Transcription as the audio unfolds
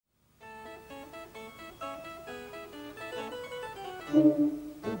Deck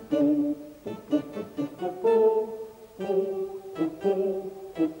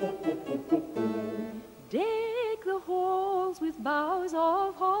the halls with boughs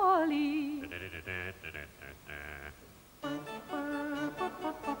of holly.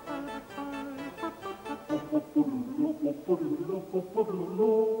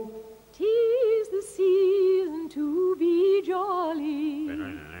 Tis the season to be jolly.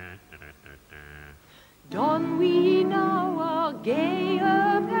 Don we now our gay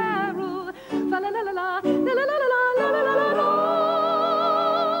apparel. Fa la la la la, la la la la la la la la la.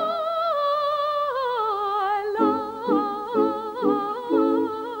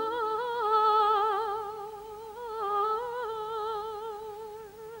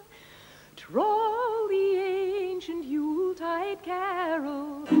 Troll the ancient Yuletide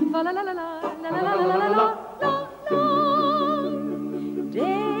carol. Fa la la la la, la la la la la la la.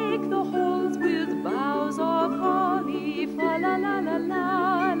 Deck the halls with boughs of holly. Fa la la la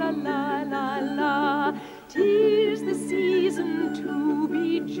la la la la la. 'Tis the season to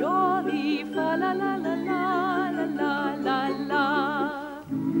be jolly. Fa la la la la la la la la.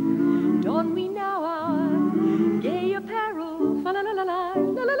 Don we now our gay apparel. Fa la la la la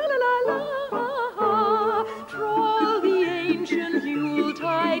la la la la la. Troll the ancient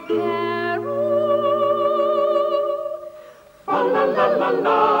Yuletide carol. Fa la la la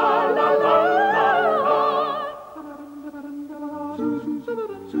la la la la.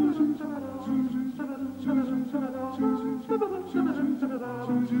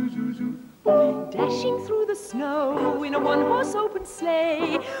 Dashing through the snow in a one-horse open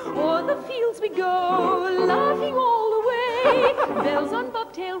sleigh, o'er the fields we go, laughing all the way. Bells on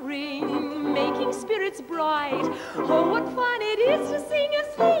bobtail ring, making spirits bright. Oh, what fun it is to sing a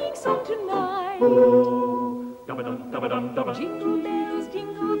sleighing song tonight. Jingle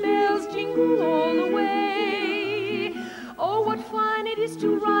bells, jingle all the way. Oh, what fun it is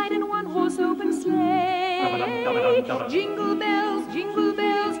to ride in a one-horse open sleigh. Jingle bells,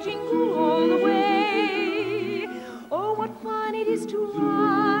 jingle all the way. Oh, what fun it is to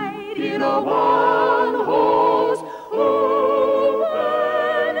ride in a one